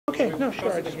Okay, with no,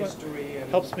 sure. I the just history and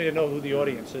helps me to know who the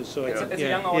audience is. So it's a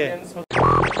young audience. Helps me to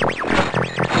know who the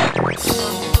audience is. So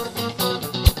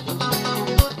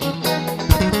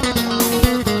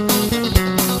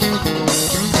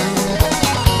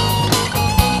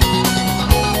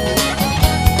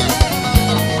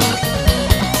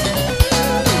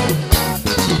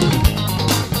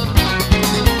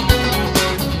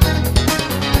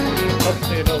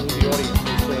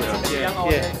It's a young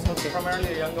audience, okay.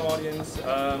 primarily a young audience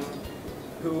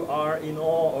who are in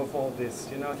awe of all this.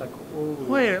 You know, it's like, ooh.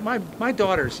 Wait, my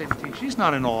daughter's 17. She's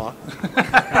not in awe.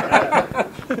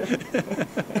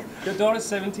 Your daughter's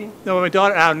 17? No, my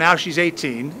daughter now she's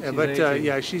 18. But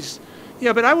 18.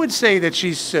 Yeah, but I would say that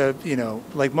she's you know,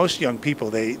 like most young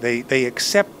people, they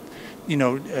accept, you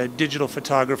know, digital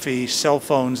photography, cell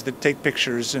phones that take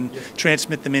pictures and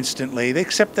transmit them instantly. They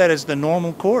accept that as the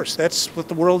normal course. That's what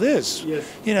the world is. Yes.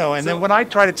 You know, and then when I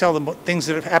try to tell them things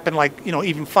that have happened, like, you know,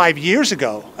 even 5 years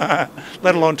ago,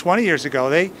 let alone 20 years ago,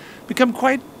 they become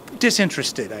quite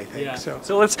disinterested, I think. Yeah.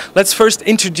 So let's first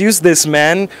introduce this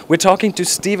man. We're talking to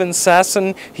Steven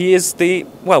Sasson. He is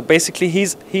basically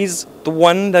he's the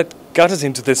one that got us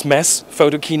into this mess,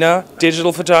 Photokina,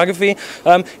 digital photography.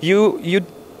 You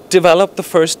developed the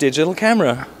first digital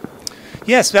camera.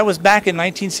 yes, that was back in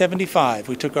 1975.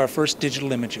 We took our first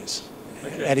digital images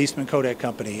at Eastman Kodak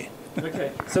Company.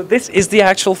 Okay. So this is the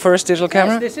actual first digital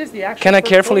camera? Yes, this is the actual. Can I first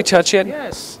carefully prototype. touch it?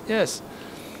 Yes, yes.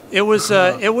 It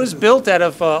was built out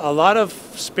of a lot of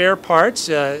spare parts.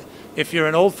 If you're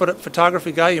an old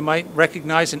photography guy, you might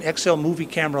recognize an XL movie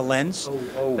camera lens.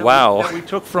 Wow. That we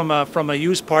took from a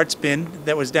used parts bin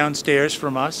that was downstairs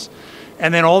from us.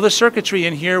 And then all the circuitry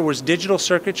in here was digital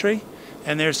circuitry.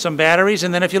 And there's some batteries.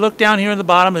 And then if you look down here in the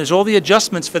bottom, there's all the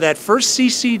adjustments for that first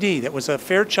CCD. That was a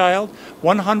Fairchild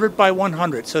 100 by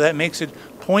 100. So that makes it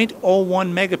 0.01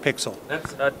 megapixel.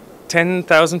 That's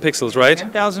 10,000 pixels, right?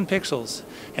 10,000 pixels.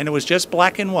 And it was just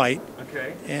black and white.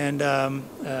 Okay. And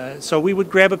so we would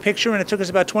grab a picture, and it took us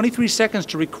about 23 seconds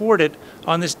to record it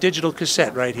on this digital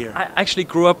cassette right here. I actually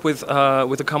grew up with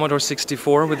a Commodore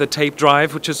 64 with a tape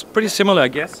drive, which is pretty similar, I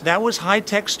guess. That was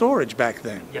high-tech storage back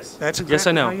then. Yes. That's exactly Yes,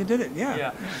 I know. how you did it,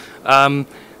 yeah.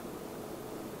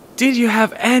 Did you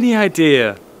have any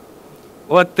idea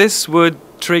what this would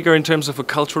trigger in terms of a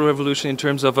cultural revolution, in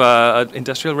terms of an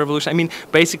industrial revolution? I mean,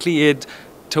 basically it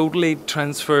totally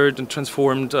transferred and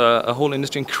transformed a whole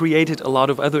industry and created a lot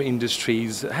of other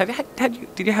industries.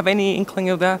 Did you have any inkling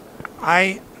of that?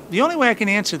 The only way I can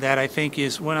answer that, I think,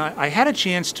 is when I had a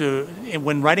chance to,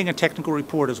 when writing a technical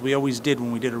report, as we always did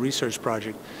when we did a research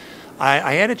project,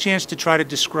 I had a chance to try to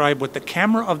describe what the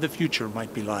camera of the future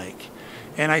might be like.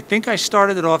 And I think I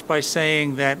started it off by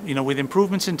saying that, you know, with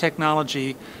improvements in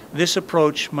technology, this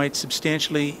approach might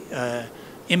substantially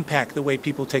impact the way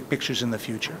people take pictures in the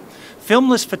future.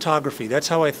 Filmless photography, that's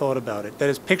how I thought about it. That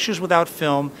is, pictures without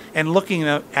film and looking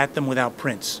at them without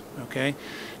prints, okay?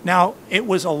 Now, it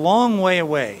was a long way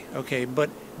away, okay, but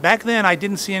back then I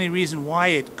didn't see any reason why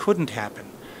it couldn't happen.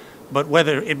 But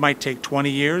whether it might take 20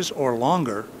 years or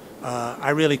longer,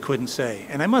 I really couldn't say.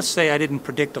 And I must say I didn't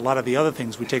predict a lot of the other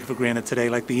things we take for granted today,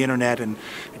 like the internet and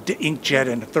inkjet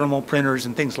and thermal printers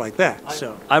and things like that.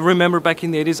 So I remember back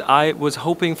in the 80s, I was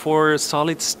hoping for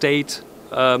solid state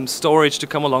storage to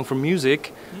come along for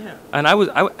music. Yeah. And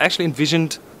I actually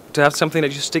envisioned to have something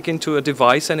that you stick into a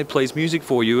device and it plays music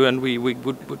for you, and we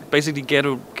would basically get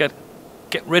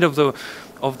rid of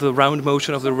the round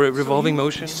motion, of the revolving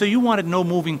motion. So you wanted no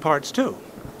moving parts too?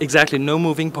 Exactly, no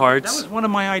moving parts. That was one of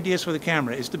my ideas for the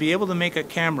camera, is to be able to make a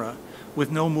camera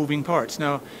with no moving parts.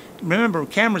 Now, remember,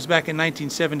 cameras back in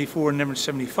 1974 and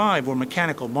 1975 were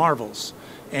mechanical marvels.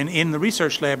 And in the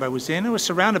research lab I was in, I was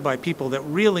surrounded by people that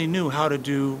really knew how to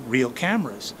do real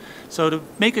cameras. So to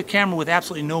make a camera with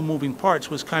absolutely no moving parts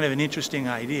was kind of an interesting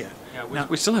idea. Yeah,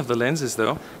 we still have the lenses,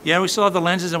 though. Yeah, we still have the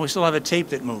lenses, and we still have a tape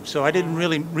that moves. So I didn't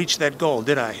really reach that goal,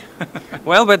 did I?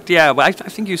 Well, but yeah, I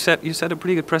think you set a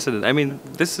pretty good precedent. I mean,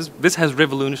 this has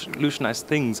revolutionized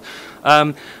things.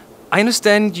 I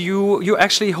understand you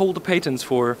actually hold the patents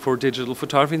for digital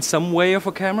photography in some way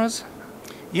for cameras.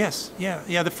 Yes,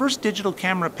 yeah. The first digital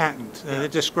camera patent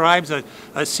that describes a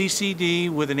CCD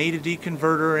with an A to D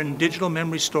converter and digital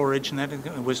memory storage, and that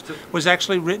was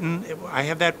actually written. I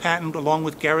have that patent along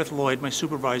with Gareth Lloyd, my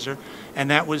supervisor, and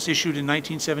that was issued in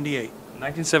 1978.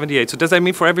 1978. So does that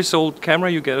mean for every sold camera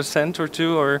you get a cent or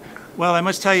two, or? Well, I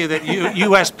must tell you that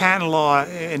U.S. patent law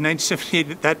in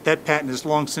 1978, that patent has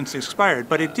long since expired.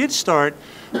 But it did start.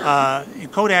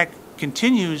 Kodak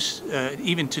continues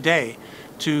even today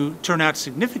to turn out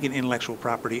significant intellectual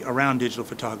property around digital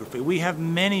photography. We have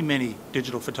many, many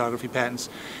digital photography patents,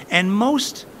 and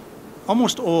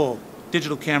almost all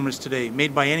digital cameras today,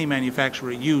 made by any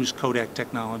manufacturer, use Kodak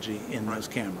technology in those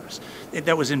cameras.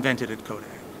 That was invented at Kodak.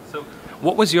 So,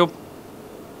 what was your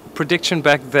prediction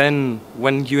back then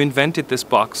when you invented this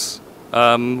box? First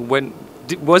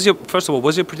of all,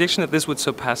 was your prediction that this would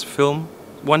surpass film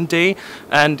one day?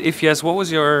 And if yes, what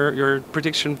was your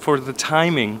prediction for the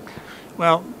timing?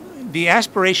 Well, the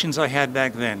aspirations I had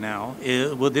back then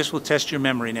this will test your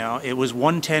memory now, it was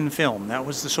 110 film. That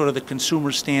was the sort of the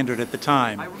consumer standard at the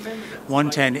time. I remember that.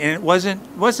 110, and it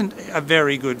wasn't a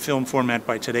very good film format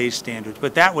by today's standards,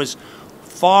 but that was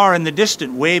far in the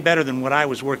distant, way better than what I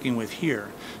was working with here.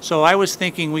 So I was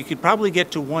thinking we could probably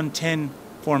get to 110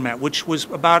 format, which was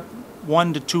about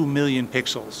 1 to 2 million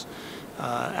pixels.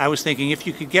 I was thinking if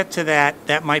you could get to that,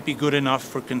 that might be good enough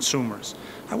for consumers.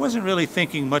 I wasn't really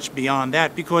thinking much beyond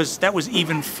that because that was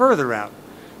even further out.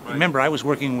 Right. Remember, I was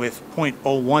working with 0.01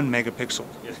 megapixel.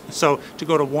 Yes. So to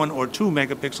go to 1 or 2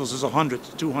 megapixels is 100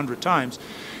 to 200 times.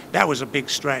 That was a big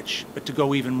stretch. But to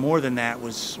go even more than that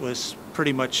was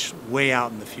pretty much way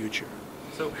out in the future.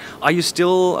 So are you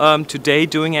still today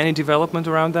doing any development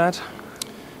around that?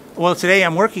 Well, today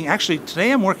I'm working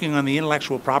on the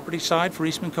intellectual property side for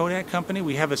Eastman Kodak Company.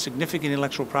 We have a significant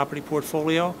intellectual property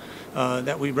portfolio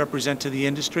that we represent to the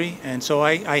industry, and so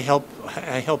I help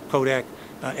Kodak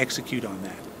execute on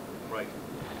that. Right.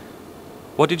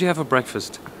 What did you have for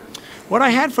breakfast? What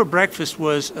I had for breakfast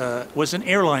was an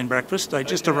airline breakfast. I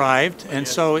just arrived, and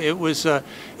so it was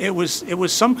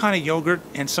some kind of yogurt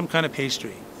and some kind of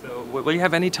pastry. Will you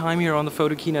have any time here on the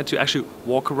Photokina to actually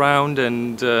walk around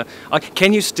and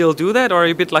can you still do that, or are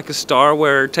you a bit like a star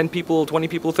where 10 people, 20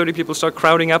 people, 30 people start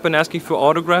crowding up and asking for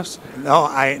autographs? No,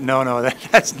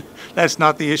 that's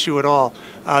not the issue at all.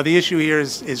 The issue here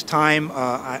is time.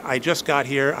 I just got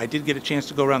here. I did get a chance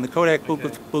to go around the Kodak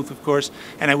booth, of course,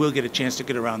 and I will get a chance to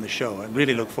get around the show. I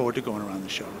really look forward to going around the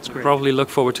show. It's great. Probably look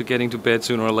forward to getting to bed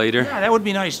sooner or later. Yeah, that would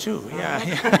be nice too.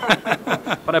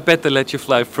 Yeah. But I bet they let you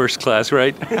fly first class,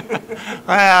 right?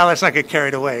 Well, let's not get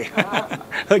carried away.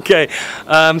 Okay,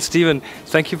 Steven,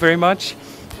 thank you very much.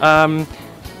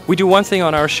 We do one thing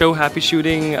on our show, Happy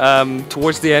Shooting.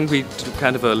 Towards the end, we do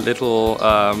kind of a little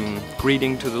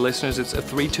greeting to the listeners. It's a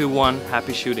 3, 2, 1,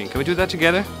 Happy Shooting. Can we do that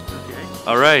together? Okay.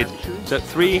 All right. So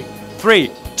 3,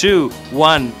 2,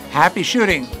 1. Happy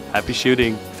shooting. Happy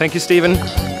shooting. Thank you, Steven.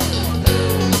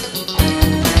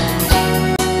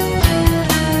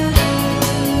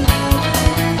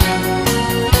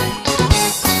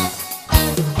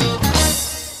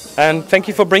 And thank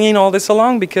you for bringing all this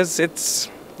along, because it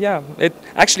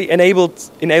actually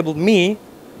enabled me,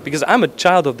 because I'm a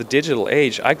child of the digital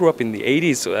age. I grew up in the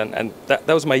 80s, and that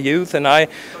was my youth. And So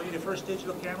your first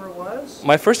digital camera was?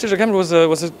 My first digital camera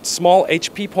was a small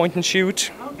HP point and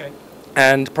shoot. Okay.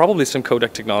 And probably some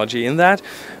Kodak technology in that.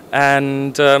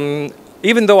 And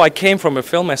even though I came from a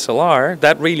film SLR,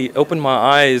 that really opened my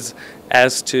eyes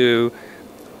as to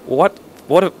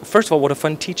first of all, what a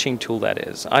fun teaching tool that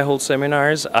is. I hold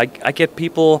seminars. I get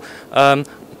people. I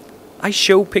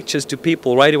show pictures to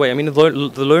people right away. I mean,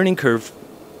 the learning curve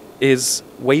is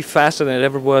way faster than it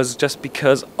ever was just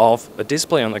because of a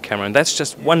display on the camera, and that's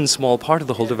just one small part of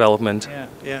the whole development.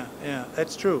 Yeah,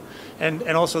 that's true. And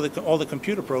also all the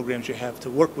computer programs you have to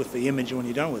work with the image when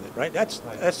you're done with it, right? That's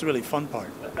the really fun part.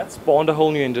 That spawned a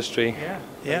whole new industry.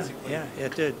 Yeah,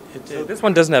 it did. So this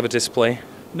one doesn't have a display.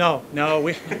 No,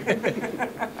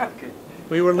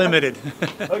 we were limited.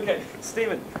 Okay,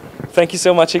 Steven, thank you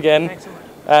so much again. Thanks so much.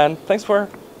 And thanks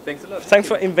a lot.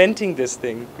 for inventing this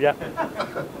thing. Yeah.